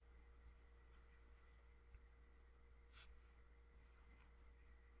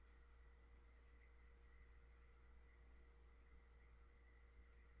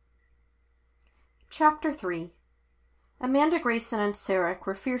Chapter 3. Amanda Grayson and Sarek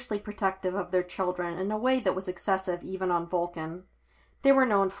were fiercely protective of their children in a way that was excessive even on Vulcan. They were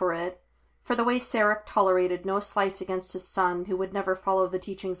known for it, for the way Sarek tolerated no slights against his son who would never follow the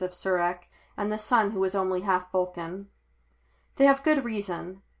teachings of Surek, and the son who was only half Vulcan. They have good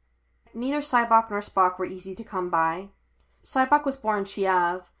reason. Neither Sybok nor Spock were easy to come by. Sybok was born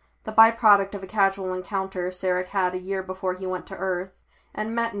Chiav, the byproduct of a casual encounter Sarek had a year before he went to Earth,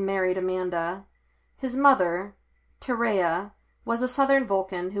 and met and married Amanda. His mother, Terea, was a southern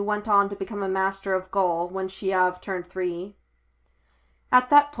Vulcan who went on to become a master of Gull when Chiav turned 3. At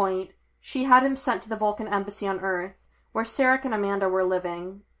that point, she had him sent to the Vulcan embassy on Earth, where Sarek and Amanda were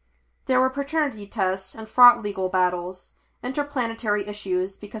living. There were paternity tests and fraught legal battles, interplanetary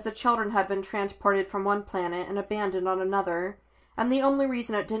issues because the children had been transported from one planet and abandoned on another, and the only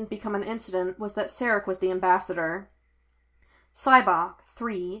reason it didn't become an incident was that Sarek was the ambassador. Sybok,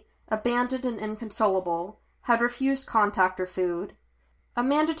 3, abandoned and inconsolable, had refused contact or food.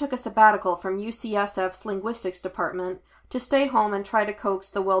 Amanda took a sabbatical from UCSF's linguistics department to stay home and try to coax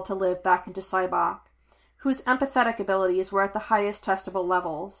the will to live back into Sybok, whose empathetic abilities were at the highest testable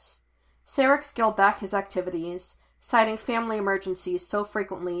levels. Sarek scaled back his activities, citing family emergencies so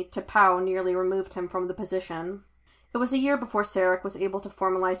frequently T'Pau nearly removed him from the position. It was a year before Sarek was able to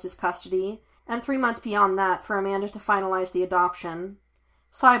formalize his custody, and 3 months beyond that for Amanda to finalize the adoption.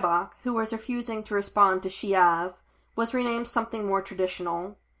 Sybok, who was refusing to respond to Chiav, was renamed something more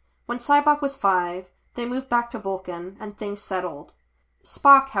traditional. When Sybok was 5, they moved back to Vulcan, and things settled.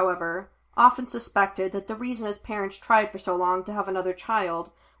 Spock, however, often suspected that the reason his parents tried for so long to have another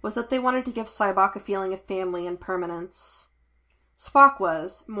child was that they wanted to give Sybok a feeling of family and permanence. Spock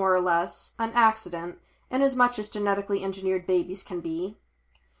was, more or less, an accident, inasmuch as genetically engineered babies can be.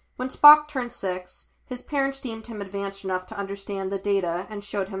 When Spock turned 6, his parents deemed him advanced enough to understand the data and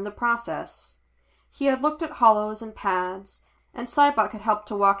showed him the process. He had looked at hollows and pads, and Sybok had helped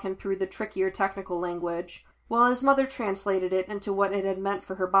to walk him through the trickier technical language, while his mother translated it into what it had meant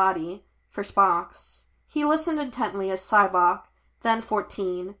for her body, for Spock's. He listened intently as Sybok, then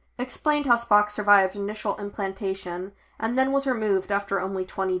 14, explained how Spock survived initial implantation and then was removed after only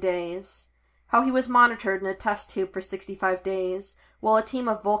 20 days, how he was monitored in a test tube for 65 days, while a team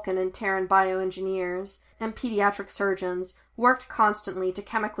of Vulcan and Terran bioengineers and pediatric surgeons worked constantly to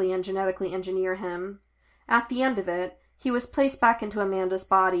chemically and genetically engineer him. At the end of it, he was placed back into Amanda's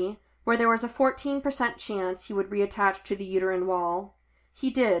body, where there was a 14% chance he would reattach to the uterine wall.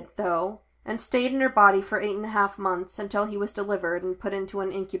 He did, though, and stayed in her body for 8.5 months until he was delivered and put into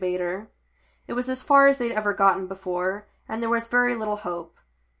an incubator. It was as far as they'd ever gotten before, and there was very little hope,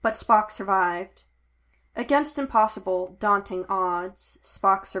 but Spock survived. Against impossible, daunting odds,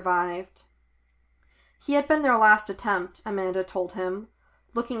 Spock survived. He had been their last attempt, Amanda told him,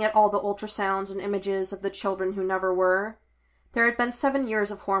 looking at all the ultrasounds and images of the children who never were. There had been 7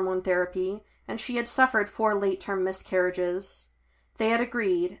 years of hormone therapy, and she had suffered 4 late-term miscarriages. They had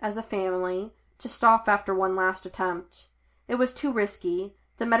agreed, as a family, to stop after one last attempt. It was too risky.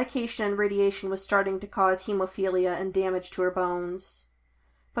 The medication and radiation was starting to cause hemophilia and damage to her bones.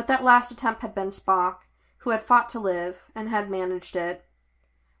 But that last attempt had been Spock, who had fought to live, and had managed it.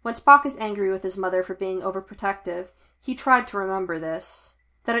 When Spock is angry with his mother for being overprotective, he tried to remember this,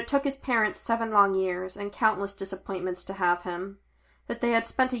 that it took his parents 7 long years and countless disappointments to have him, that they had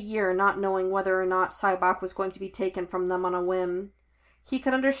spent a year not knowing whether or not Sybok was going to be taken from them on a whim. He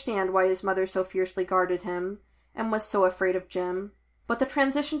could understand why his mother so fiercely guarded him, and was so afraid of Jim. But the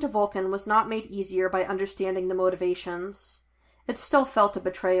transition to Vulcan was not made easier by understanding the motivations. It still felt a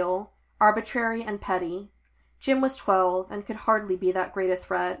betrayal, arbitrary and petty. Jim was 12 and could hardly be that great a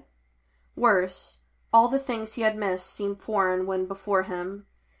threat. Worse, all the things he had missed seemed foreign when before him.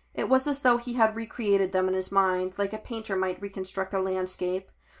 It was as though he had recreated them in his mind, like a painter might reconstruct a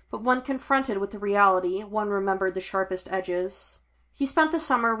landscape, but when confronted with the reality, one remembered the sharpest edges. He spent the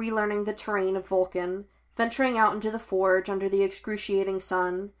summer relearning the terrain of Vulcan, venturing out into the forge under the excruciating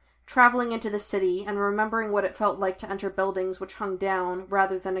sun, traveling into the city and remembering what it felt like to enter buildings which hung down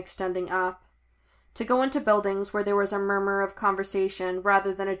rather than extending up. To go into buildings where there was a murmur of conversation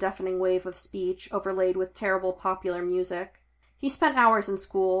rather than a deafening wave of speech overlaid with terrible popular music. He spent hours in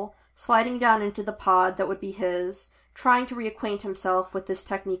school, sliding down into the pod that would be his, trying to reacquaint himself with this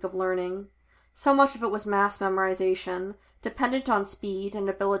technique of learning. So much of it was mass memorization, dependent on speed and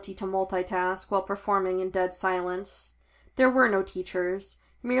ability to multitask while performing in dead silence. There were no teachers,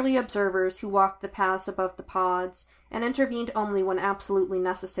 merely observers who walked the paths above the pods, and intervened only when absolutely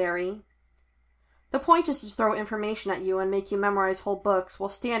necessary. The point is to throw information at you and make you memorize whole books while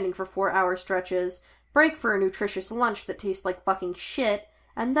standing for 4-hour stretches, break for a nutritious lunch that tastes like fucking shit,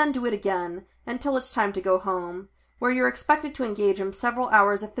 and then do it again, until it's time to go home, where you're expected to engage in several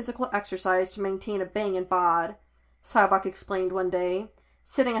hours of physical exercise to maintain a bangin' bod, Sybok explained one day,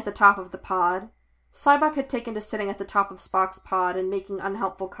 sitting at the top of the pod. Sybok had taken to sitting at the top of Spock's pod and making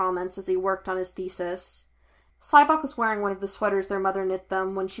unhelpful comments as he worked on his thesis. Sybok was wearing one of the sweaters their mother knit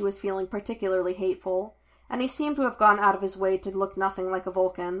them when she was feeling particularly hateful, and he seemed to have gone out of his way to look nothing like a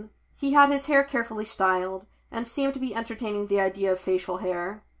Vulcan. He had his hair carefully styled, and seemed to be entertaining the idea of facial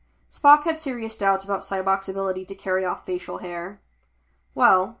hair. Spock had serious doubts about Sybok's ability to carry off facial hair.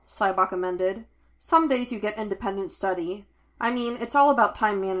 "Well," Sybok amended, "some days you get independent study. I mean, it's all about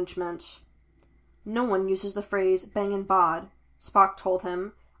time management." "No one uses the phrase bangin' bod," Spock told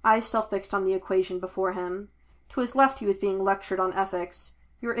him, eyes still fixed on the equation before him. To his left he was being lectured on ethics.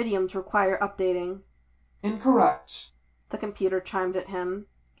 "Your idioms require updating." "Incorrect," the computer chimed at him.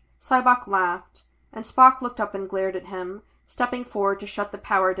 Sybok laughed, and Spock looked up and glared at him, stepping forward to shut the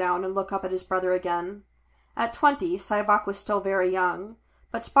power down and look up at his brother again. At 20, Sybok was still very young,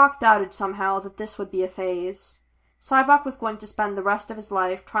 but Spock doubted somehow that this would be a phase. Sybok was going to spend the rest of his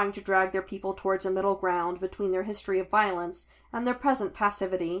life trying to drag their people towards a middle ground between their history of violence and their present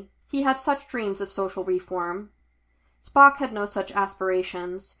passivity. He had such dreams of social reform. Spock had no such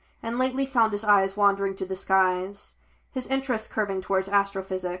aspirations, and lately found his eyes wandering to the skies, his interest curving towards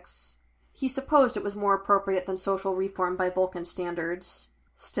astrophysics. He supposed it was more appropriate than social reform by Vulcan standards.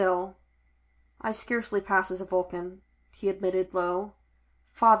 Still, "I scarcely pass as a Vulcan," he admitted low.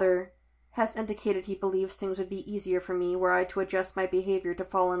 "Father has indicated he believes things would be easier for me were I to adjust my behavior to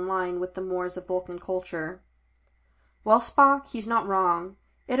fall in line with the mores of Vulcan culture." "Well, Spock, he's not wrong.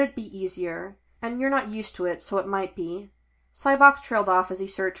 It'd be easier, and you're not used to it, so it might be." Sybok trailed off as he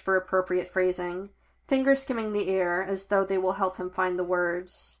searched for appropriate phrasing, fingers skimming the air as though they will help him find the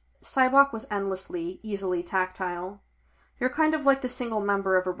words. Sybok was endlessly, easily tactile. "You're kind of like the single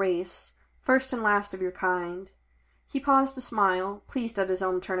member of a race, first and last of your kind." He paused to smile, pleased at his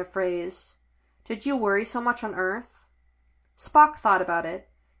own turn of phrase. "Did you worry so much on Earth?" Spock thought about it.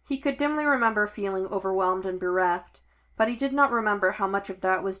 He could dimly remember feeling overwhelmed and bereft, but he did not remember how much of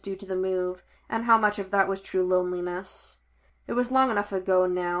that was due to the move, and how much of that was true loneliness. It was long enough ago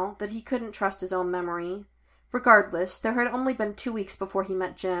now that he couldn't trust his own memory. Regardless, there had only been 2 weeks before he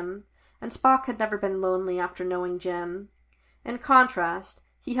met Jim, and Spock had never been lonely after knowing Jim. In contrast,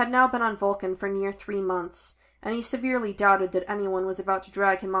 he had now been on Vulcan for near 3 months, and he severely doubted that anyone was about to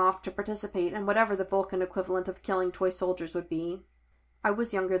drag him off to participate in whatever the Vulcan equivalent of killing toy soldiers would be. "I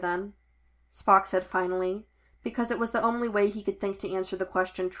was younger then," Spock said finally, because it was the only way he could think to answer the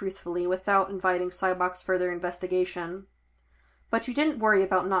question truthfully without inviting Sybok's further investigation. "But you didn't worry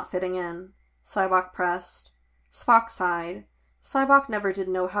about not fitting in," Sybok pressed. Spock sighed. Sybok never did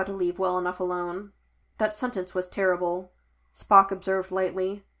know how to leave well enough alone. "That sentence was terrible," Spock observed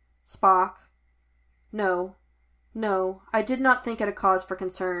lightly. "Spock." No, I did not think it a cause for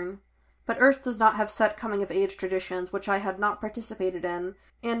concern. But Earth does not have set coming-of-age traditions which I had not participated in,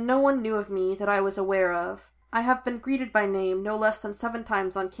 and no one knew of me that I was aware of. I have been greeted by name no less than 7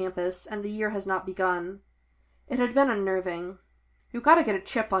 times on campus, and the year has not begun." It had been unnerving. "You gotta get a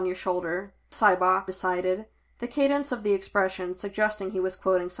chip on your shoulder," Sybok decided, the cadence of the expression suggesting he was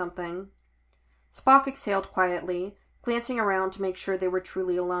quoting something. Spock exhaled quietly, glancing around to make sure they were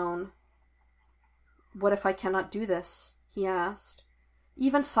truly alone. "What if I cannot do this?" he asked.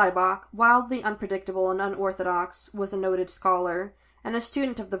 Even Sybok, wildly unpredictable and unorthodox, was a noted scholar, and a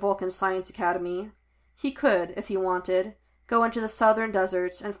student of the Vulcan Science Academy. He could, if he wanted, go into the southern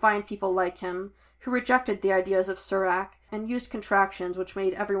deserts and find people like him, who rejected the ideas of Surak and used contractions which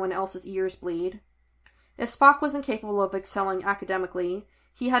made everyone else's ears bleed. If Spock was incapable of excelling academically,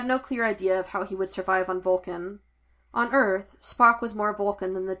 he had no clear idea of how he would survive on Vulcan. On Earth, Spock was more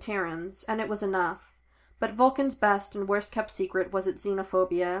Vulcan than the Terrans, and it was enough. But Vulcan's best and worst-kept secret was its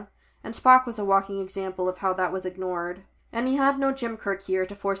xenophobia, and Spock was a walking example of how that was ignored. And he had no Jim Kirk here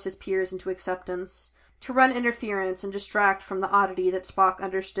to force his peers into acceptance, to run interference and distract from the oddity that Spock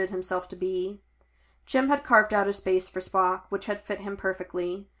understood himself to be. Jim had carved out a space for Spock, which had fit him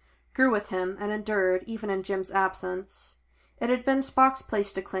perfectly, grew with him, and endured even in Jim's absence. It had been Spock's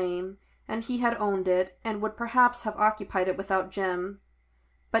place to claim, and he had owned it, and would perhaps have occupied it without Jim.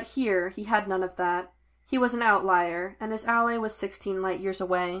 But here he had none of that. He was an outlier, and his ally was 16 light-years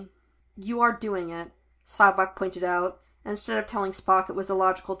away. "You are doing it," Sybok pointed out, instead of telling Spock it was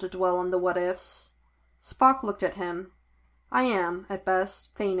illogical to dwell on the what-ifs. Spock looked at him. "I am, at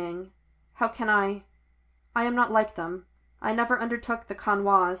best, feigning. How can I am not like them. I never undertook the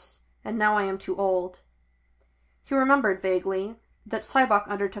connoisse, and now I am too old." He remembered vaguely that Sybok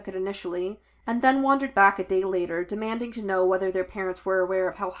undertook it initially, and then wandered back a day later, demanding to know whether their parents were aware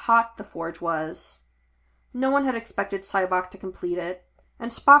of how hot the forge was. No one had expected Sybok to complete it,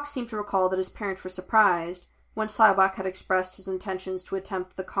 and Spock seemed to recall that his parents were surprised when Sybok had expressed his intentions to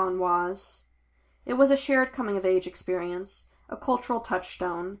attempt the convoys. It was a shared coming-of-age experience, a cultural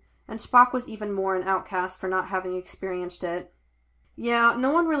touchstone, and Spock was even more an outcast for not having experienced it. Yeah,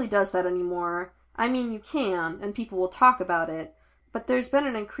 no one really does that anymore. I mean, you can, and people will talk about it, but there's been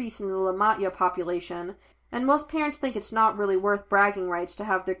an increase in the Lammatya population, and most parents think it's not really worth bragging rights to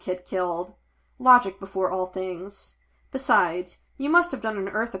have their kid killed. Logic before all things. Besides, you must have done an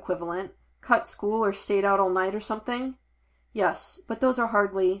Earth equivalent, cut school or stayed out all night or something. Yes, but those are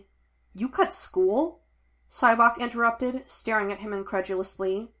hardly... You cut school? Sybok interrupted, staring at him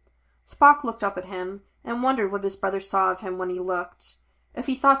incredulously. Spock looked up at him, and wondered what his brother saw of him when he looked, if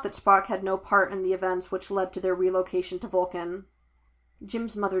he thought that Spock had no part in the events which led to their relocation to Vulcan.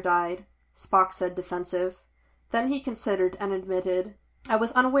 Jim's mother died, Spock said, defensive. Then he considered and admitted, I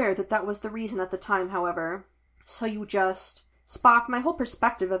was unaware that was the reason at the time, however. So you just... Spock, my whole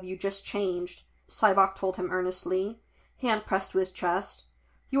perspective of you just changed, Sybok told him earnestly, hand pressed to his chest.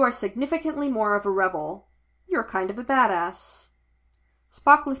 You are significantly more of a rebel. You're kind of a badass.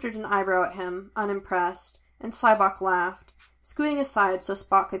 Spock lifted an eyebrow at him, unimpressed, and Sybok laughed, scooting aside so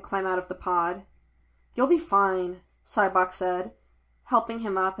Spock could climb out of the pod. You'll be fine, Sybok said, helping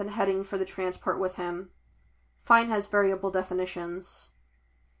him up and heading for the transport with him. Fine has variable definitions.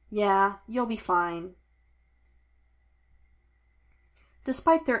 Yeah, you'll be fine.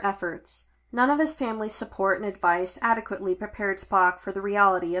 Despite their efforts, none of his family's support and advice adequately prepared Spock for the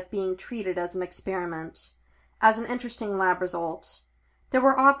reality of being treated as an experiment, as an interesting lab result. There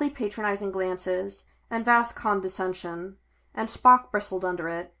were oddly patronizing glances and vast condescension, and Spock bristled under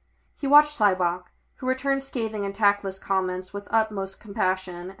it. He watched Sybok, who returned scathing and tactless comments with utmost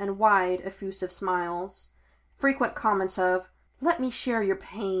compassion and wide, effusive smiles. Frequent comments of, "Let me share your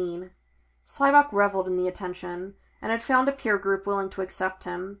pain." Sybok reveled in the attention, and had found a peer group willing to accept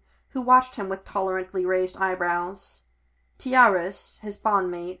him, who watched him with tolerantly raised eyebrows. Tiaris, his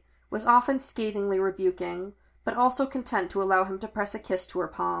bondmate, was often scathingly rebuking, but also content to allow him to press a kiss to her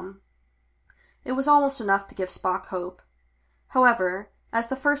palm. It was almost enough to give Spock hope. However, as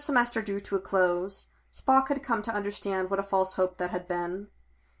the first semester drew to a close, Spock had come to understand what a false hope that had been.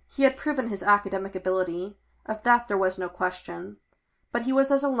 He had proven his academic ability, of that there was no question, but he was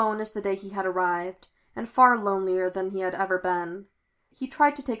as alone as the day he had arrived, and far lonelier than he had ever been. He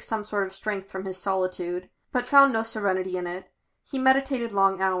tried to take some sort of strength from his solitude, but found no serenity in it. He meditated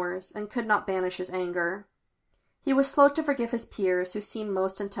long hours, and could not banish his anger. He was slow to forgive his peers, who seemed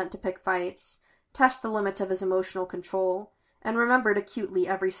most intent to pick fights, test the limits of his emotional control, and remembered acutely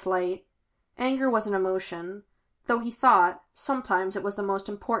every slight. Anger was an emotion, though he thought, sometimes it was the most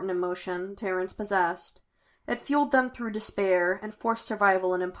important emotion Terrans possessed. It fueled them through despair, and forced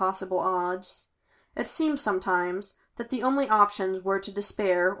survival in impossible odds. It seemed sometimes that the only options were to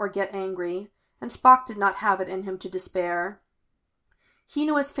despair or get angry, and Spock did not have it in him to despair. He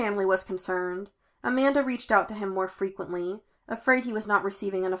knew his family was concerned. Amanda reached out to him more frequently, afraid he was not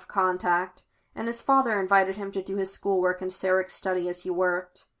receiving enough contact, and his father invited him to do his schoolwork and Sarek's study as he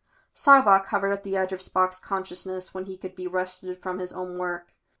worked. Sybok hovered at the edge of Spock's consciousness when he could be wrested from his own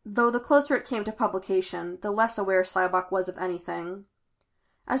work, though the closer it came to publication, the less aware Sybok was of anything.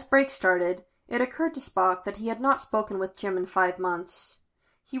 As break started, it occurred to Spock that he had not spoken with Jim in 5 months.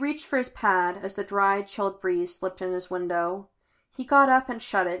 He reached for his pad as the dry, chilled breeze slipped in his window. He got up and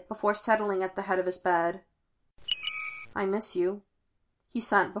shut it before settling at the head of his bed. "I miss you," he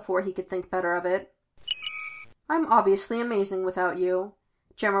sent before he could think better of it. "I'm obviously amazing without you,"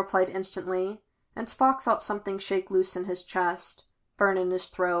 Jim replied instantly, and Spock felt something shake loose in his chest, burn in his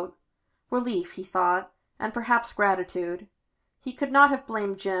throat. Relief, he thought, and perhaps gratitude. He could not have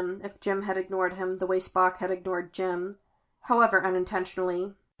blamed Jim if Jim had ignored him the way Spock had ignored Jim, however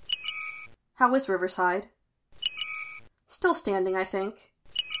unintentionally. "How is Riverside?" "Still standing, I think."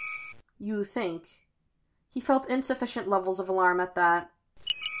 "You think?" He felt insufficient levels of alarm at that.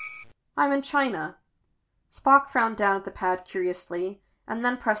 "I'm in China." Spock frowned down at the pad curiously, and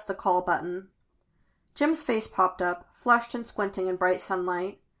then pressed the call button. Jim's face popped up, flushed and squinting in bright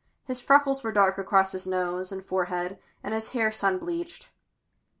sunlight. His freckles were dark across his nose and forehead, and his hair sun-bleached.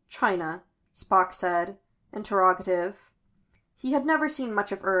 "China," Spock said, interrogative. He had never seen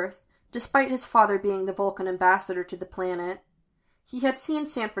much of Earth, despite his father being the Vulcan ambassador to the planet. He had seen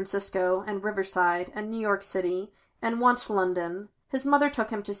San Francisco, and Riverside, and New York City, and once London. His mother took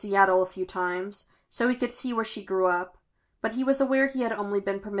him to Seattle a few times, so he could see where she grew up, but he was aware he had only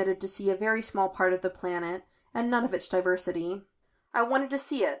been permitted to see a very small part of the planet, and none of its diversity. "I wanted to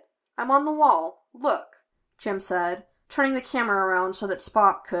see it," I'm on the wall. Look, Jim said, turning the camera around so that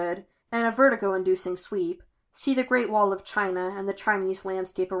Spock could, in a vertigo-inducing sweep, see the Great Wall of China and the Chinese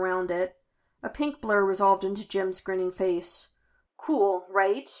landscape around it. A pink blur resolved into Jim's grinning face. Cool,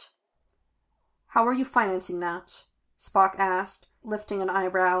 right? How are you financing that? Spock asked, lifting an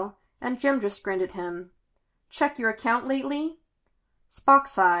eyebrow, and Jim just grinned at him. Check your account lately? Spock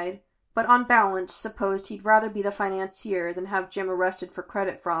sighed, but on balance supposed he'd rather be the financier than have Jim arrested for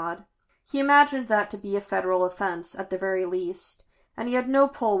credit fraud. He imagined that to be a federal offense, at the very least, and he had no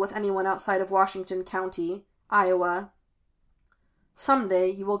pull with anyone outside of Washington County, Iowa. Someday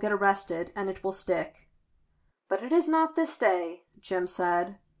you will get arrested, and it will stick. But it is not this day, Jim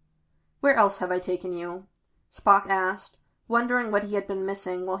said. Where else have I taken you? Spock asked, wondering what he had been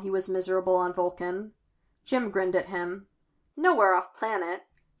missing while he was miserable on Vulcan. Jim grinned at him. Nowhere off planet,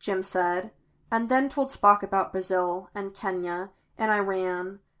 Jim said, and then told Spock about Brazil, and Kenya, and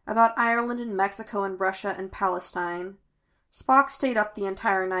Iran, about Ireland and Mexico and Russia and Palestine. Spock stayed up the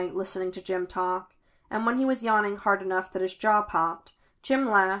entire night listening to Jim talk, and when he was yawning hard enough that his jaw popped, Jim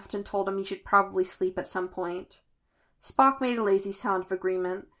laughed and told him he should probably sleep at some point. Spock made a lazy sound of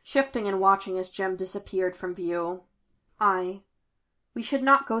agreement, shifting and watching as Jim disappeared from view. We should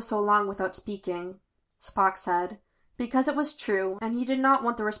not go so long without speaking, Spock said, because it was true, and he did not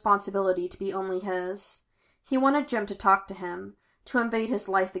want the responsibility to be only his. He wanted Jim to talk to him, to invade his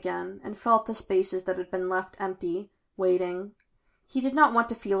life again, and fill up the spaces that had been left empty, waiting. He did not want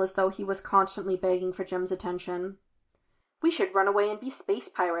to feel as though he was constantly begging for Jim's attention. We should run away and be space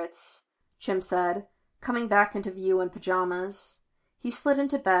pirates, Jim said, coming back into view in pajamas. He slid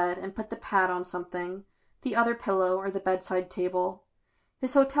into bed and put the pad on something, the other pillow or the bedside table.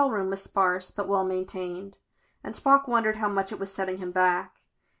 His hotel room was sparse but well maintained, and Spock wondered how much it was setting him back.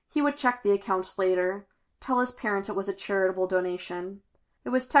 He would check the accounts later, tell his parents it was a charitable donation. It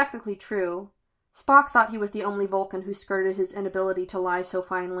was technically true. Spock thought he was the only Vulcan who skirted his inability to lie so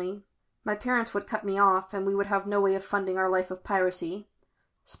finely. My parents would cut me off, and we would have no way of funding our life of piracy,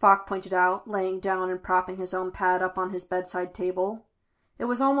 Spock pointed out, laying down and propping his own pad up on his bedside table. It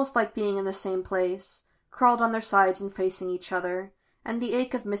was almost like being in the same place, curled on their sides and facing each other, and the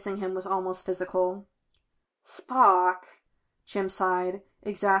ache of missing him was almost physical. Spock, Jim sighed,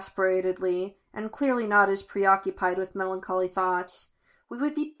 exasperatedly, and clearly not as preoccupied with melancholy thoughts. We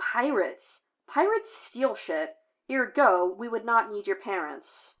would be pirates. Pirates steal shit. Ergo, we would not need your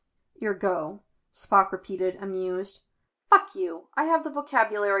parents. Ergo, Spock repeated, amused. Fuck you. I have the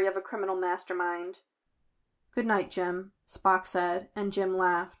vocabulary of a criminal mastermind. Good night, Jim, Spock said, and Jim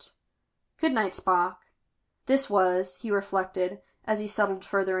laughed. Good night, Spock. This was, he reflected, as he settled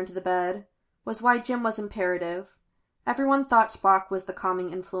further into the bed, was why Jim was imperative. Everyone thought Spock was the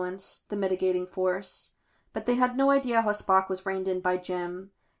calming influence, the mitigating force, but they had no idea how Spock was reined in by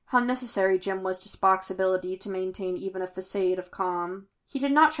Jim, how necessary Jim was to Spock's ability to maintain even a facade of calm. He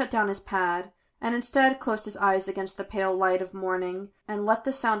did not shut down his pad, and instead closed his eyes against the pale light of morning, and let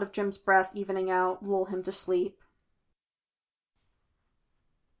the sound of Jim's breath evening out lull him to sleep.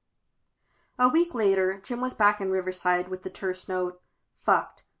 A week later, Jim was back in Riverside with the terse note,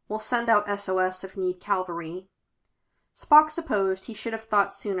 "Fucked. We'll send out SOS if need cavalry." Spock supposed he should have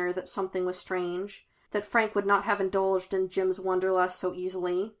thought sooner that something was strange, that Frank would not have indulged in Jim's wanderlust so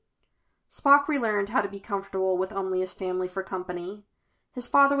easily. Spock relearned how to be comfortable with only his family for company. His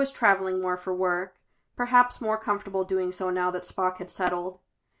father was traveling more for work, perhaps more comfortable doing so now that Spock had settled.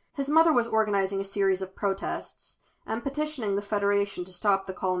 His mother was organizing a series of protests, and petitioning the Federation to stop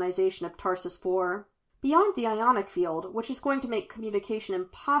the colonization of Tarsus IV. Beyond the ionic field, which is going to make communication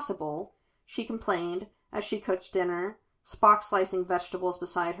impossible, she complained, as she cooked dinner, Spock slicing vegetables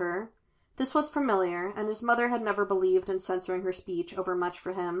beside her. This was familiar, and his mother had never believed in censoring her speech overmuch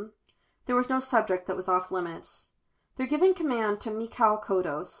for him. There was no subject that was off limits. They're giving command to Mikhail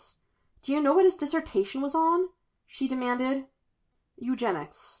Kodos. Do you know what his dissertation was on? She demanded.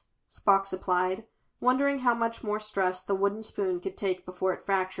 Eugenics, Spock supplied, wondering how much more stress the wooden spoon could take before it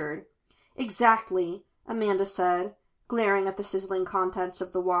fractured. Exactly, Amanda said, glaring at the sizzling contents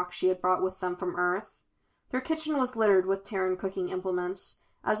of the wok she had brought with them from Earth. Their kitchen was littered with Terran cooking implements,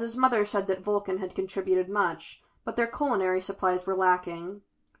 as his mother said that Vulcan had contributed much, but their culinary supplies were lacking.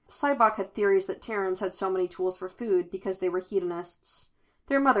 Sybok had theories that Terrans had so many tools for food because they were hedonists.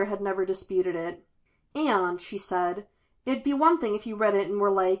 Their mother had never disputed it. And, she said, it'd be one thing if you read it and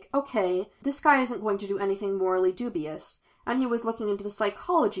were like, okay, this guy isn't going to do anything morally dubious, and he was looking into the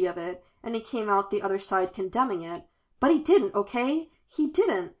psychology of it, and he came out the other side condemning it. But he didn't, okay? He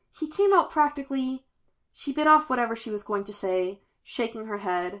didn't. He came out practically... She bit off whatever she was going to say, shaking her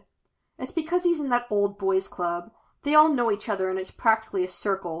head. It's because he's in that old boys' club. They all know each other, and it's practically a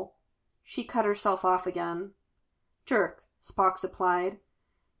circle. She cut herself off again. Jerk, Spock supplied.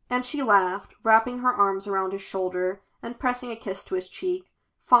 And she laughed, wrapping her arms around his shoulder and pressing a kiss to his cheek,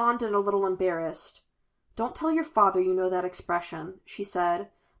 fond and a little embarrassed. Don't tell your father you know that expression, she said.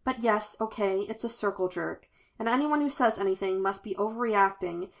 But yes, okay, it's a circle jerk, and anyone who says anything must be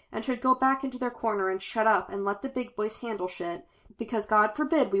overreacting and should go back into their corner and shut up and let the big boys handle shit, because God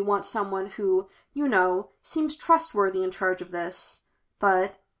forbid we want someone who, you know, seems trustworthy in charge of this.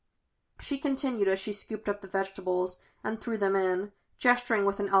 But, she continued as she scooped up the vegetables and threw them in, gesturing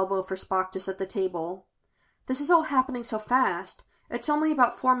with an elbow for Spock to set the table. This is all happening so fast. It's only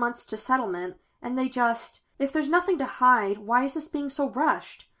about 4 months to settlement, and they just... If there's nothing to hide, why is this being so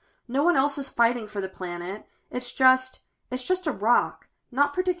rushed? No one else is fighting for the planet. It's just a rock,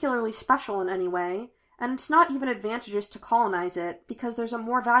 not particularly special in any way, and it's not even advantageous to colonize it, because there's a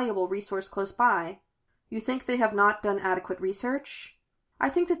more valuable resource close by. You think they have not done adequate research? I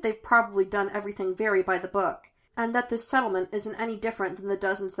think that they've probably done everything very by the book, and that this settlement isn't any different than the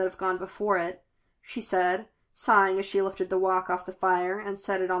dozens that have gone before it, she said, sighing as she lifted the wok off the fire and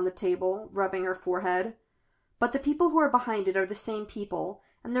set it on the table, rubbing her forehead. But the people who are behind it are the same people,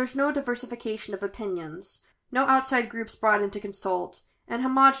 and there's no diversification of opinions, no outside groups brought in to consult, and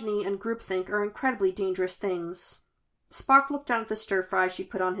homogeny and groupthink are incredibly dangerous things. Spock looked down at the stir-fry she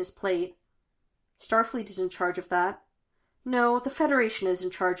put on his plate. Starfleet is in charge of that. No, the Federation is in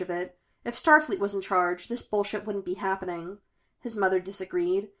charge of it. If Starfleet was in charge, this bullshit wouldn't be happening. His mother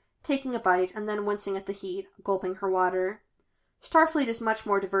disagreed, taking a bite and then wincing at the heat, gulping her water. Starfleet is much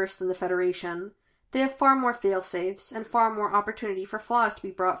more diverse than the Federation. They have far more fail-safes, and far more opportunity for flaws to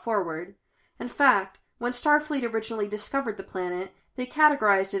be brought forward. In fact, when Starfleet originally discovered the planet, they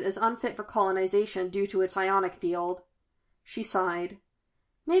categorized it as unfit for colonization due to its ionic field. She sighed.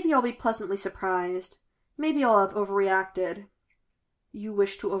 Maybe I'll be pleasantly surprised. Maybe I'll have overreacted. You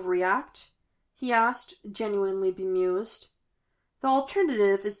wish to overreact? He asked, genuinely bemused. The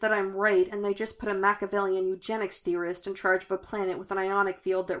alternative is that I'm right and they just put a Machiavellian eugenics theorist in charge of a planet with an ionic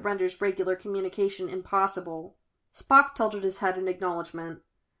field that renders regular communication impossible. Spock tilted his head in acknowledgement.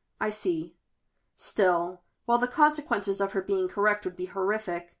 I see. Still, while the consequences of her being correct would be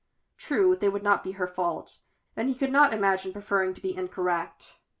horrific, true, they would not be her fault, and he could not imagine preferring to be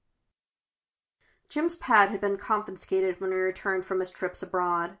incorrect. Jim's pad had been confiscated when he returned from his trips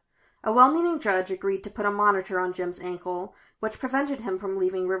abroad. A well-meaning judge agreed to put a monitor on Jim's ankle, which prevented him from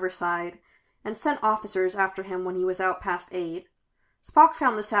leaving Riverside, and sent officers after him when he was out past 8. Spock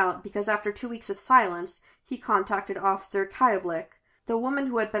found this out because after 2 weeks of silence, he contacted Officer Kyoblik, the woman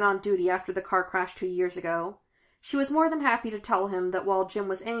who had been on duty after the car crash 2 years ago. She was more than happy to tell him that while Jim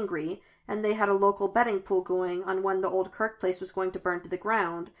was angry, and they had a local betting pool going on when the old Kirk place was going to burn to the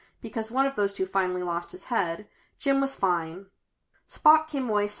ground, because one of those two finally lost his head, Jim was fine. Spock came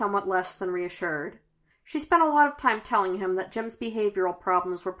away somewhat less than reassured. She spent a lot of time telling him that Jim's behavioral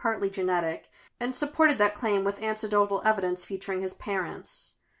problems were partly genetic, and supported that claim with anecdotal evidence featuring his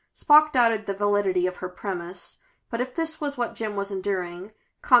parents. Spock doubted the validity of her premise, but if this was what Jim was enduring,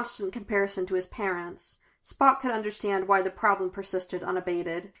 constant comparison to his parents, Spock could understand why the problem persisted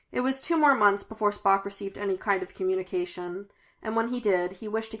unabated. It was 2 more months before Spock received any kind of communication, and when he did, he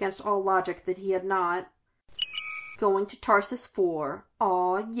wished against all logic that he had not. Going to Tarsus 4.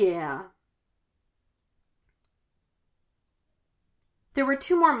 Aw, yeah. There were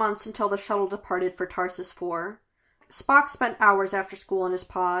 2 more months until the shuttle departed for Tarsus 4. Spock spent hours after school in his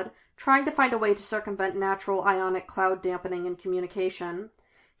pod, trying to find a way to circumvent natural ionic cloud dampening in communication.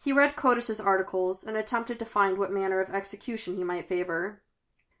 He read Codis's articles and attempted to find what manner of execution he might favor.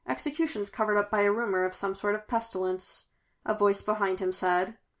 Executions covered up by a rumor of some sort of pestilence, a voice behind him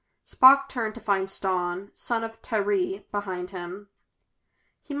said. Spock turned to find Stonn, son of Tyri, behind him.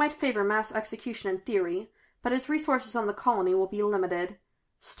 He might favor mass execution in theory, but his resources on the colony will be limited,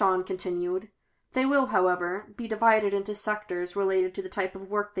 Stonn continued. They will, however, be divided into sectors related to the type of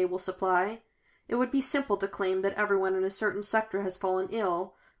work they will supply. It would be simple to claim that everyone in a certain sector has fallen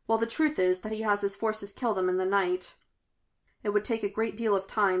ill, while the truth is that he has his forces kill them in the night. It would take a great deal of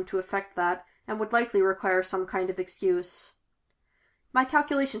time to effect that, and would likely require some kind of excuse. My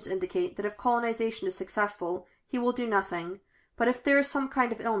calculations indicate that if colonization is successful, he will do nothing, but if there is some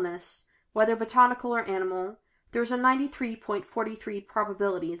kind of illness, whether botanical or animal, there is a 93.43%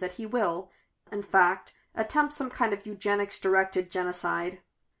 probability that he will, in fact, attempt some kind of eugenics-directed genocide.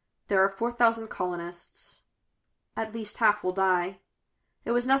 There are 4,000 colonists. At least half will die.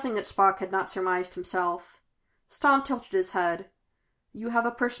 It was nothing that Spock had not surmised himself. Stonn tilted his head. You have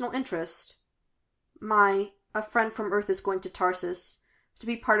a personal interest? A friend from Earth is going to Tarsus, to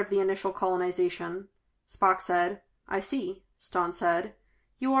be part of the initial colonization, Spock said. I see, Stonn said.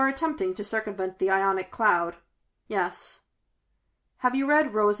 You are attempting to circumvent the ionic cloud. Yes. Have you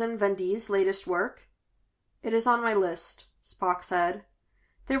read Rosen Vendi's latest work? It is on my list, Spock said.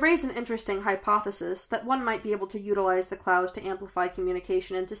 They raise an interesting hypothesis that one might be able to utilize the clouds to amplify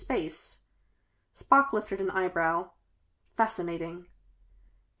communication into space. Spock lifted an eyebrow. Fascinating.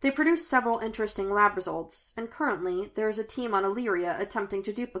 They produced several interesting lab results, and currently there is a team on Illyria attempting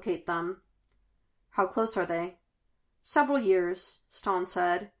to duplicate them. How close are they? Several years, Ston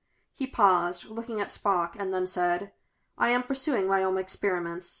said. He paused, looking at Spock, and then said, I am pursuing my own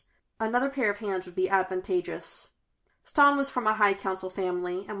experiments. Another pair of hands would be advantageous. Ston was from a High Council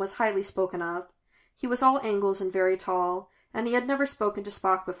family, and was highly spoken of. He was all angles and very tall, and he had never spoken to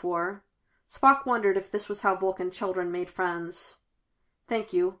Spock before. Spock wondered if this was how Vulcan children made friends.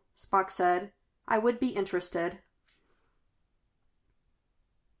 Thank you, Spock said. I would be interested.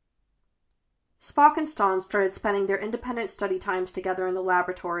 Spock and Ston started spending their independent study times together in the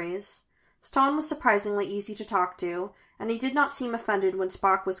laboratories. Ston was surprisingly easy to talk to, and he did not seem offended when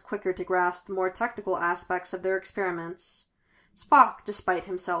Spock was quicker to grasp the more technical aspects of their experiments. Spock, despite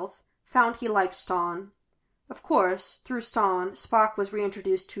himself, found he liked Ston. Of course, through Ston, Spock was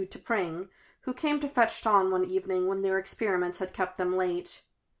reintroduced to T'Pring, who came to fetch Ston one evening when their experiments had kept them late.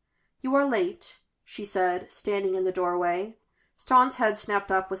 You are late, she said, standing in the doorway. Ston's head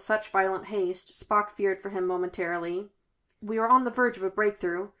snapped up with such violent haste, Spock feared for him momentarily. We are on the verge of a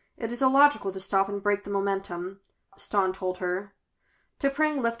breakthrough. It is illogical to stop and break the momentum, Ston told her.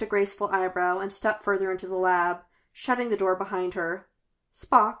 T'Pring lifted a graceful eyebrow and stepped further into the lab, shutting the door behind her.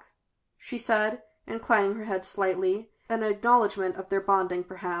 Spock, she said, inclining her head slightly, an acknowledgment of their bonding,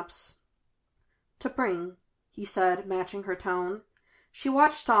 perhaps. T'Pring, he said, matching her tone. She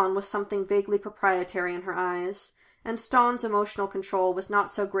watched Ston with something vaguely proprietary in her eyes, and Ston's emotional control was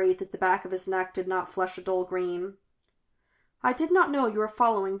not so great that the back of his neck did not flush a dull green. I did not know you were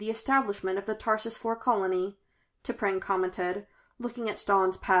following the establishment of the Tarsus IV colony, T'Pring commented, looking at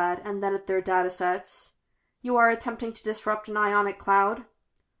Ston's pad and then at their datasets. You are attempting to disrupt an ionic cloud?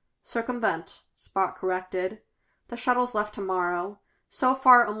 Circumvent, Spock corrected. The shuttles left tomorrow. So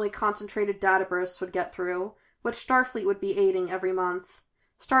far only concentrated data bursts would get through, which Starfleet would be aiding every month.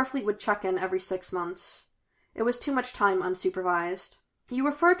 Starfleet would check in every 6 months. It was too much time unsupervised. You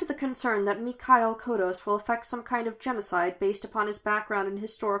referred to the concern that Mikhail Kodos will effect some kind of genocide based upon his background in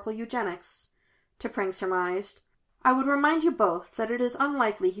historical eugenics, T'Pring surmised. I would remind you both that it is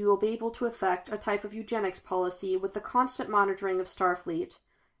unlikely he will be able to effect a type of eugenics policy with the constant monitoring of Starfleet.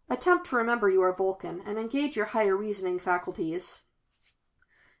 Attempt to remember you are Vulcan, and engage your higher reasoning faculties.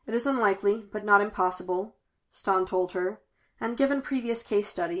 It is unlikely, but not impossible, Ston told her, and given previous case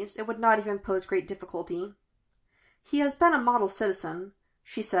studies, it would not even pose great difficulty. He has been a model citizen,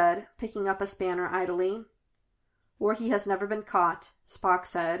 she said, picking up a spanner idly. Or he has never been caught, Spock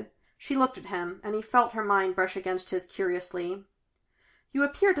said. She looked at him, and he felt her mind brush against his curiously. You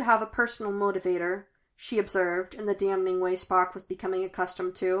appear to have a personal motivator, she observed, in the damning way Spock was becoming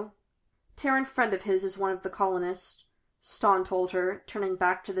accustomed to. Terran friend of his is one of the colonists, Ston told her, turning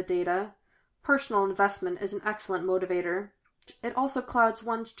back to the data. Personal investment is an excellent motivator. It also clouds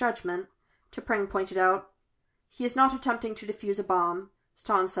one's judgment, T'Pring pointed out. He is not attempting to defuse a bomb,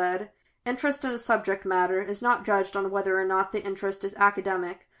 Ston said. Interest in a subject matter is not judged on whether or not the interest is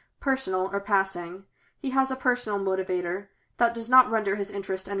academic, personal, or passing. He has a personal motivator. That does not render his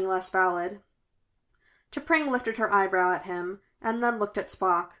interest any less valid. T'Pring lifted her eyebrow at him, and then looked at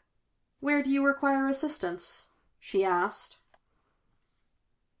Spock. Where do you require assistance? She asked.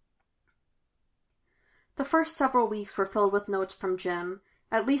 The first several weeks were filled with notes from Jim,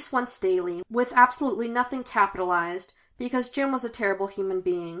 at least once daily, with absolutely nothing capitalized, because Jim was a terrible human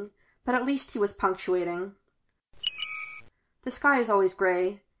being, but at least he was punctuating. The sky is always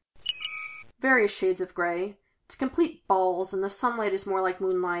gray. Various shades of gray. It's complete balls, and the sunlight is more like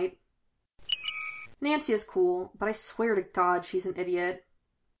moonlight. Nancy is cool, but I swear to God she's an idiot.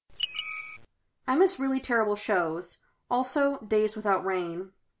 I miss really terrible shows. Also, days without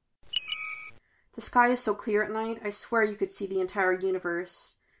rain. The sky is so clear at night, I swear you could see the entire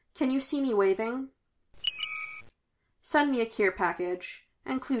universe. Can you see me waving? Send me a care package.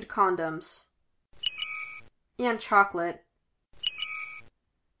 Include condoms. And chocolate.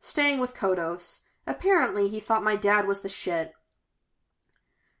 Staying with Kodos. Apparently he thought my dad was the shit.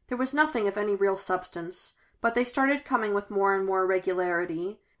 There was nothing of any real substance, but they started coming with more and more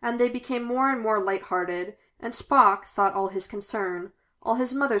regularity, and they became more and more light-hearted, and Spock thought all his concern, all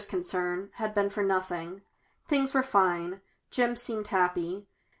his mother's concern, had been for nothing. Things were fine. Jim seemed happy.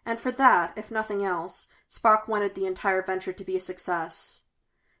 And for that, if nothing else, Spock wanted the entire venture to be a success.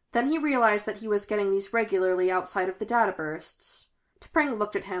 Then he realized that he was getting these regularly outside of the data bursts. T'Pring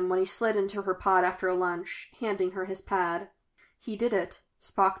looked at him when he slid into her pod after a lunch, handing her his pad. He did it,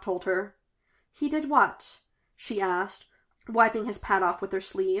 Spock told her. He did what? She asked, wiping his pad off with her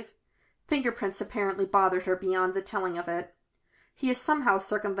sleeve. Fingerprints apparently bothered her beyond the telling of it. He is somehow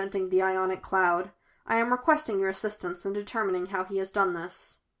circumventing the ionic cloud. I am requesting your assistance in determining how he has done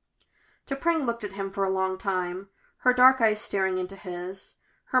this. T'Pring looked at him for a long time, her dark eyes staring into his,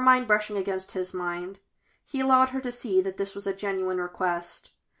 her mind brushing against his mind. He allowed her to see that this was a genuine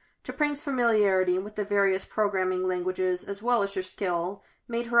request. T'Pring's familiarity with the various programming languages as well as her skill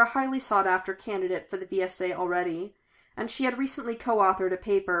made her a highly sought-after candidate for the VSA already, and she had recently co-authored a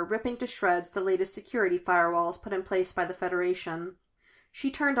paper ripping to shreds the latest security firewalls put in place by the Federation.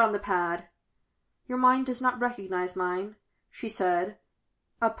 She turned on the pad. Your mind does not recognize mine, she said,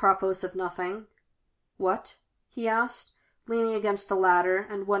 apropos of nothing. What? He asked, leaning against the ladder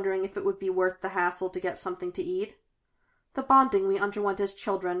and wondering if it would be worth the hassle to get something to eat. The bonding we underwent as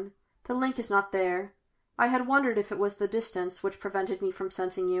children. The link is not there. I had wondered if it was the distance which prevented me from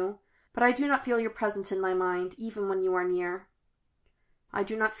sensing you, but I do not feel your presence in my mind, even when you are near. I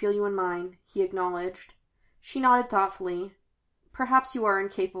do not feel you in mine, he acknowledged. She nodded thoughtfully. Perhaps you are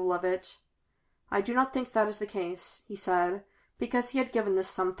incapable of it. I do not think that is the case, he said, because he had given this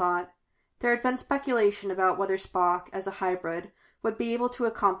some thought. There had been speculation about whether Spock, as a hybrid, would be able to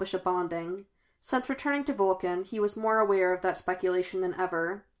accomplish a bonding. Since returning to Vulcan, he was more aware of that speculation than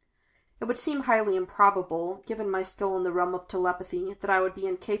ever. It would seem highly improbable, given my skill in the realm of telepathy, that I would be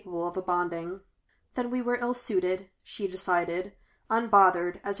incapable of a bonding. Then we were ill-suited, she decided,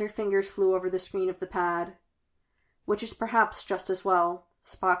 unbothered, as her fingers flew over the screen of the pad. Which is perhaps just as well,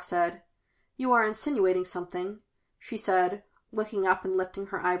 Spock said. You are insinuating something, she said, looking up and lifting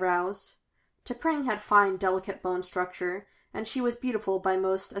her eyebrows. T'Pring had fine, delicate bone structure, and she was beautiful by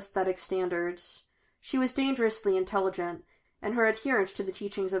most aesthetic standards. She was dangerously intelligent, and her adherence to the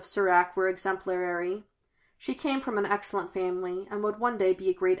teachings of Surak were exemplary. She came from an excellent family, and would one day be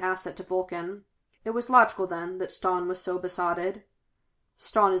a great asset to Vulcan. It was logical, then, that Stonn was so besotted.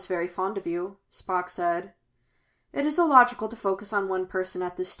 Stonn is very fond of you, Spock said. It is illogical to focus on one person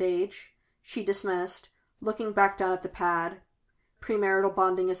at this stage, she dismissed, looking back down at the pad. Premarital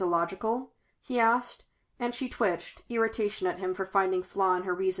bonding is illogical? He asked, and she twitched, irritation at him for finding flaw in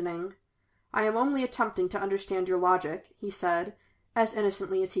her reasoning. I am only attempting to understand your logic, he said, as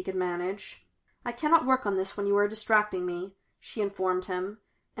innocently as he could manage. I cannot work on this when you are distracting me, she informed him,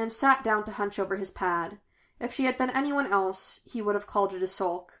 and sat down to hunch over his pad. If she had been anyone else, he would have called it a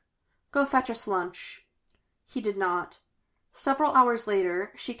sulk. Go fetch us lunch. He did not. Several hours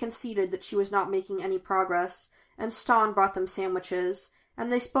later, she conceded that she was not making any progress, and Stonn brought them sandwiches,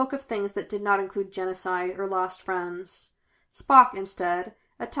 and they spoke of things that did not include genocide or lost friends. Spock, instead,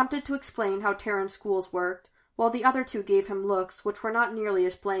 attempted to explain how Terran schools worked, while the other two gave him looks which were not nearly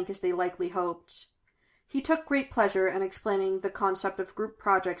as blank as they likely hoped. He took great pleasure in explaining the concept of group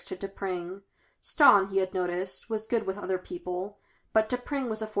projects to T'Pring. Stonn, he had noticed, was good with other people, but T'Pring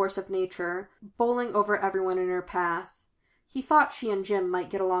was a force of nature, bowling over everyone in her path. He thought she and Jim might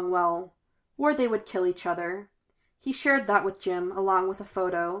get along well, or they would kill each other. He shared that with Jim, along with a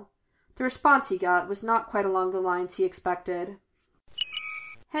photo. The response he got was not quite along the lines he expected.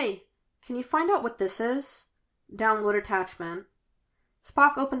 Hey, can you find out what this is? Download attachment.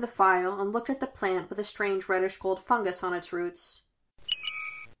 Spock opened the file and looked at the plant with a strange reddish-gold fungus on its roots.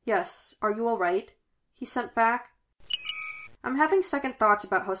 Yes, are you all right? He sent back. I'm having second thoughts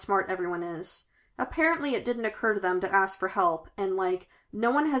about how smart everyone is. Apparently it didn't occur to them to ask for help, and no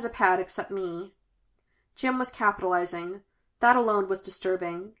one has a pad except me. Jim was capitalizing. That alone was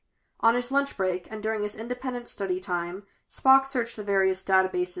disturbing. On his lunch break, and during his independent study time, Spock searched the various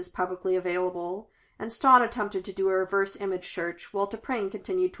databases publicly available, and Stonn attempted to do a reverse image search, while T'Pring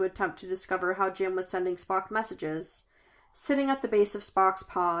continued to attempt to discover how Jim was sending Spock messages. Sitting at the base of Spock's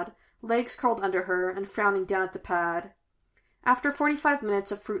pod, legs curled under her, and frowning down at the pad. After 45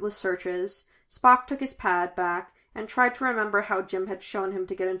 minutes of fruitless searches, Spock took his pad back and tried to remember how Jim had shown him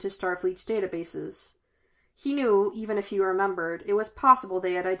to get into Starfleet's databases. He knew, even if he remembered, it was possible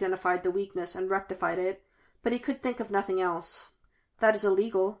they had identified the weakness and rectified it, but he could think of nothing else. That is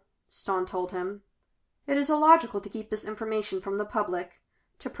illegal, Stonn told him. It is illogical to keep this information from the public,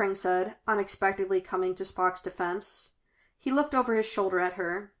 T'Pring said, unexpectedly coming to Spock's defense. He looked over his shoulder at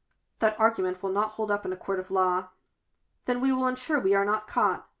her. That argument will not hold up in a court of law. Then we will ensure we are not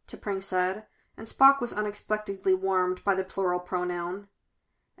caught, T'Pring said, and Spock was unexpectedly warmed by the plural pronoun.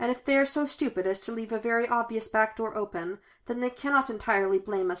 And if they are so stupid as to leave a very obvious back door open, then they cannot entirely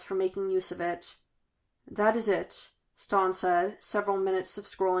blame us for making use of it. That is it, Stonn said, several minutes of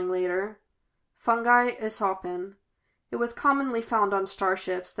scrolling later. Fungi is hoppin. It was commonly found on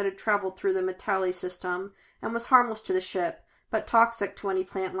starships that had traveled through the Magpie system and was harmless to the ship, but toxic to any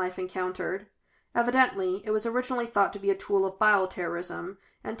plant life encountered. Evidently, it was originally thought to be a tool of bioterrorism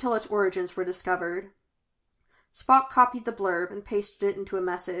until its origins were discovered. Spock copied the blurb and pasted it into a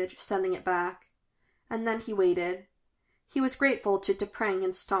message, sending it back. And then he waited. He was grateful to T'Pring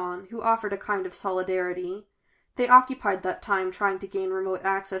and Stonn, who offered a kind of solidarity. They occupied that time trying to gain remote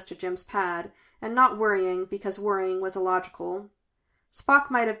access to Jim's pad, and not worrying because worrying was illogical.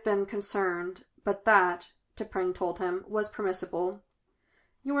 Spock might have been concerned, but that, T'Pring told him, was permissible.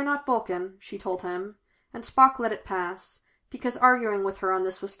 "You are not Vulcan," she told him, and Spock let it pass, because arguing with her on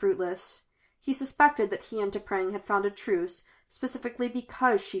this was fruitless. He suspected that he and T'Pring had found a truce specifically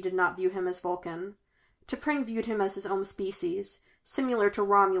because she did not view him as Vulcan. T'Pring viewed him as his own species, similar to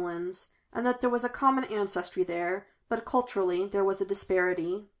Romulans, and that there was a common ancestry there, but culturally there was a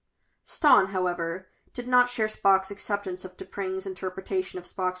disparity. Stonn, however, did not share Spock's acceptance of T'Pring's interpretation of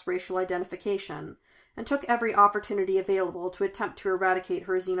Spock's racial identification, and took every opportunity available to attempt to eradicate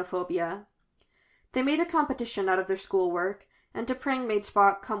her xenophobia. They made a competition out of their schoolwork, and T'Pring made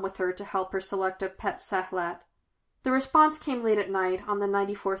Spock come with her to help her select a pet Sahlet. The response came late at night on the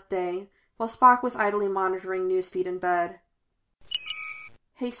 94th day, while Spock was idly monitoring newsfeed in bed.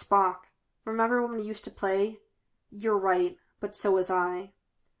 "Hey, Spock, remember when we used to play? You're right, but so was I."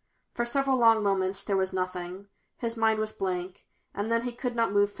 For several long moments there was nothing. His mind was blank, and then he could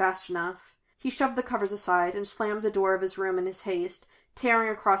not move fast enough. He shoved the covers aside and slammed the door of his room in his haste, tearing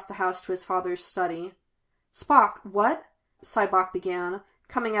across the house to his father's study. "Spock, what?" Sybok began,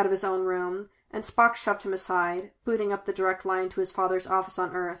 coming out of his own room, and Spock shoved him aside, booting up the direct line to his father's office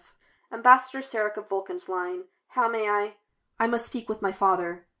on Earth. "Ambassador Sarek of Vulcan's line. How may I—" "I must speak with my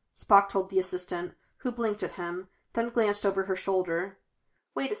father," Spock told the assistant, who blinked at him, then glanced over her shoulder.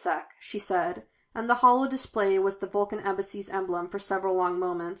 "Wait a sec," she said, and the hollow display was the Vulcan Embassy's emblem for several long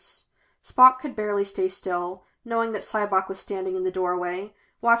moments. Spock could barely stay still, knowing that Sybok was standing in the doorway,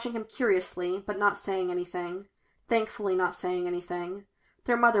 watching him curiously, but not saying anything. Thankfully not saying anything.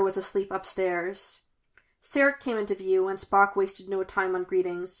 Their mother was asleep upstairs. Sarek came into view, and Spock wasted no time on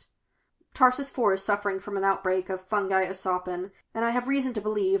greetings. "Tarsus 4 is suffering from an outbreak of fungi asopin, and I have reason to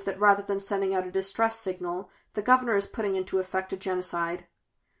believe that rather than sending out a distress signal, the governor is putting into effect a genocide."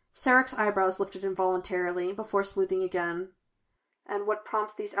 Sarek's eyebrows lifted involuntarily, before smoothing again. "And what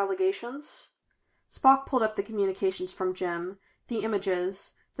prompts these allegations?" Spock pulled up the communications from Jim, the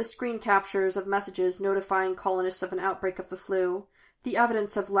images, the screen captures of messages notifying colonists of an outbreak of the flu, the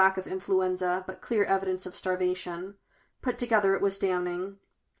evidence of lack of influenza, but clear evidence of starvation. Put together, it was damning.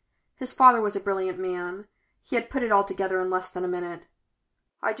 His father was a brilliant man. He had put it all together in less than a minute.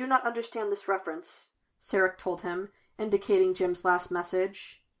 "I do not understand this reference," Sarek told him, indicating Jim's last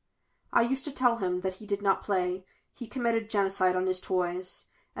message. "I used to tell him that he did not play. He committed genocide on his toys,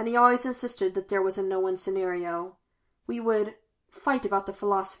 and he always insisted that there was a no-win scenario. We would fight about the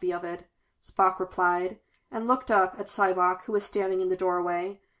philosophy of it," Spock replied, and looked up at Sybok, who was standing in the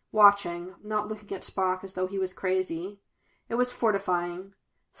doorway, watching, not looking at Spock as though he was crazy. It was fortifying.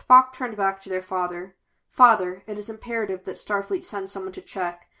 Spock turned back to their father. "Father, it is imperative that Starfleet send someone to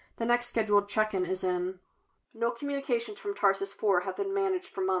check. The next scheduled check-in is in—" "No communications from Tarsus 4 have been managed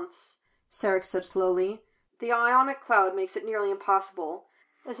for months," Sarek said slowly. "The ionic cloud makes it nearly impossible.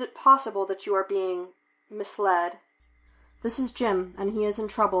 Is it possible that you are being misled?" "This is Jim, and he is in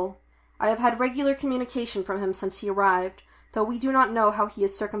trouble. I have had regular communication from him since he arrived, though we do not know how he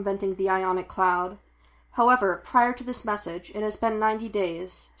is circumventing the ionic cloud. However, prior to this message, it has been 90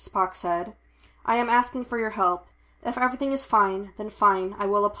 days, Spock said. "I am asking for your help. If everything is fine, then fine, I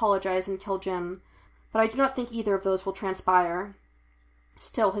will apologize and kill Jim. But I do not think either of those will transpire."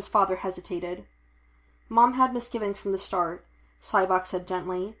 Still his father hesitated. "Mom had misgivings from the start," Sybok said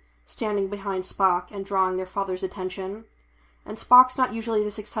gently, standing behind Spock and drawing their father's attention. "And Spock's not usually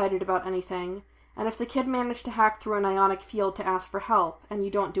this excited about anything, and if the kid managed to hack through an ionic field to ask for help, and you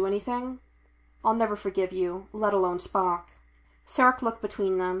don't do anything, I'll never forgive you, let alone Spock." Sarek looked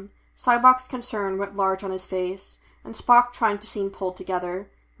between them, Sybok's concern writ large on his face, and Spock trying to seem pulled together,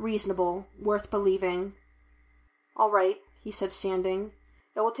 reasonable, worth believing. "All right," he said, standing.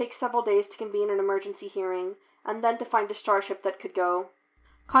 "It will take several days to convene an emergency hearing, and then to find a starship that could go—"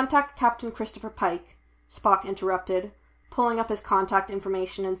 "Contact Captain Christopher Pike," Spock interrupted, pulling up his contact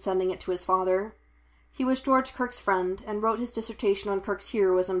information and sending it to his father. He was George Kirk's friend, and wrote his dissertation on Kirk's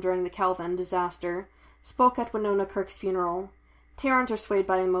heroism during the Kelvin disaster, spoke at Winona Kirk's funeral. Terrans are swayed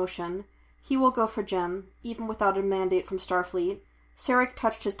by emotion. He will go for Jim, even without a mandate from Starfleet. Sarek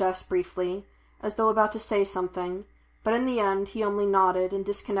touched his desk briefly, as though about to say something, but in the end he only nodded and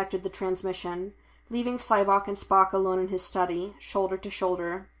disconnected the transmission, leaving Sybok and Spock alone in his study, shoulder to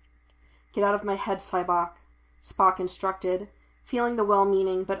shoulder. "Get out of my head, Sybok," Spock instructed, feeling the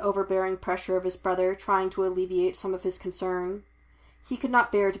well-meaning but overbearing pressure of his brother trying to alleviate some of his concern. He could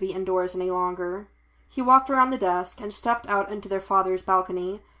not bear to be indoors any longer. He walked around the desk and stepped out into their father's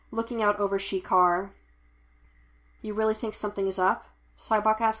balcony, looking out over Shikar. "You really think something is up?"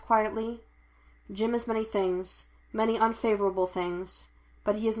 Sybok asked quietly. "Jim is many things, many unfavorable things,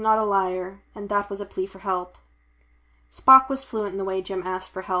 but he is not a liar, and that was a plea for help." Spock was fluent in the way Jim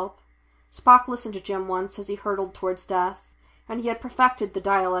asked for help. Spock listened to Jim once as he hurtled towards death, and he had perfected the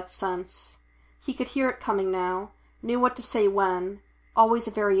dialect sense. He could hear it coming now, knew what to say when, always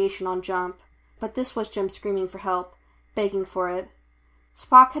a variation on jump, but this was Jim screaming for help, begging for it.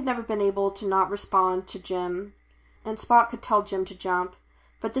 Spock had never been able to not respond to Jim, and Spock could tell Jim to jump,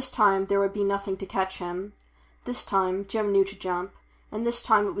 but this time there would be nothing to catch him. This time Jim knew to jump, and this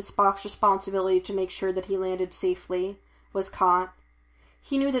time it was Spock's responsibility to make sure that he landed safely, was caught.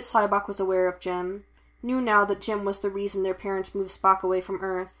 He knew that Sybok was aware of Jim, knew now that Jim was the reason their parents moved Spock away from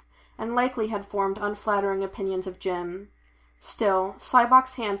Earth, and likely had formed unflattering opinions of Jim. Still,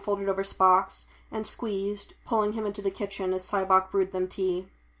 Sybok's hand folded over Spock's, and squeezed, pulling him into the kitchen as Sybok brewed them tea.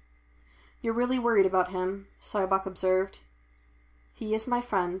 "You're really worried about him," Sybok observed. "He is my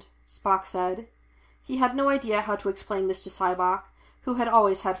friend," Spock said. He had no idea how to explain this to Sybok, who had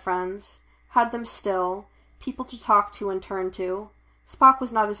always had friends, had them still, people to talk to and turn to. Spock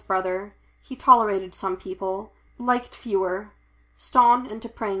was not his brother. He tolerated some people, liked fewer. Stonn and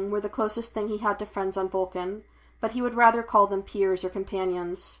T'Pring were the closest thing he had to friends on Vulcan, but he would rather call them peers or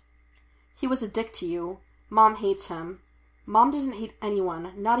companions. "He was a dick to you. Mom hates him." "Mom doesn't hate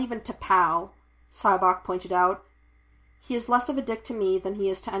anyone, not even T'Pau," Sybok pointed out. "He is less of a dick to me than he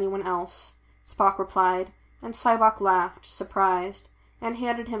is to anyone else," Spock replied, and Sybok laughed, surprised, and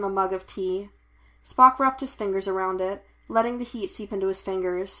handed him a mug of tea. Spock wrapped his fingers around it, letting the heat seep into his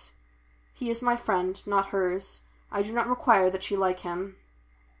fingers. "He is my friend, not hers. I do not require that she like him."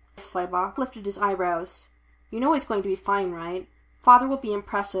 Sybok lifted his eyebrows. "You know he's going to be fine, right? Father will be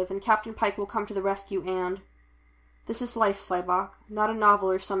impressive, and Captain Pike will come to the rescue and—" "This is life, Sybok, not a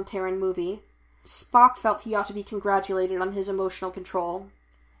novel or some Terran movie." Spock felt he ought to be congratulated on his emotional control.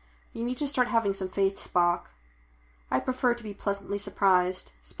 "You need to start having some faith, Spock." "I prefer to be pleasantly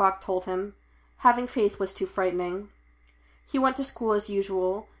surprised," Spock told him. Having faith was too frightening. He went to school as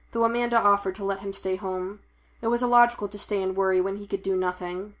usual, though Amanda offered to let him stay home. It was illogical to stay and worry when he could do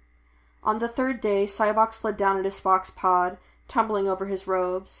nothing. On the third day, Sybok slid down into Spock's pod, tumbling over his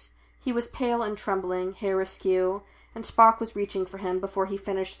robes. He was pale and trembling, hair askew, and Spock was reaching for him before he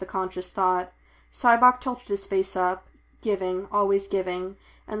finished the conscious thought. Sybok tilted his face up, giving, always giving,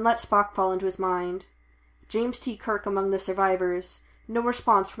 and let Spock fall into his mind. James T. Kirk among the survivors. No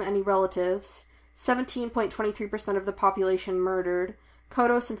response from any relatives. 17.23% of the population murdered.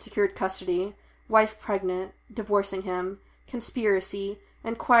 Kodos in secured custody. Wife pregnant. Divorcing him. Conspiracy.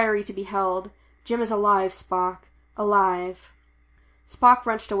 Inquiry to be held. Jim is alive, Spock. Alive. Spock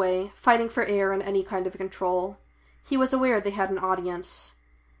wrenched away, fighting for air and any kind of control. He was aware they had an audience.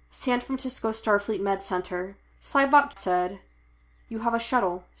 San Francisco Starfleet Med Center. Sybok said. "You have a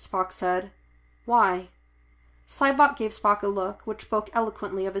shuttle," Spock said. "Why?" Sybok gave Spock a look which spoke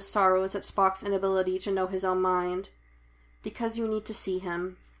eloquently of his sorrows at Spock's inability to know his own mind. "Because you need to see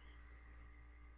him."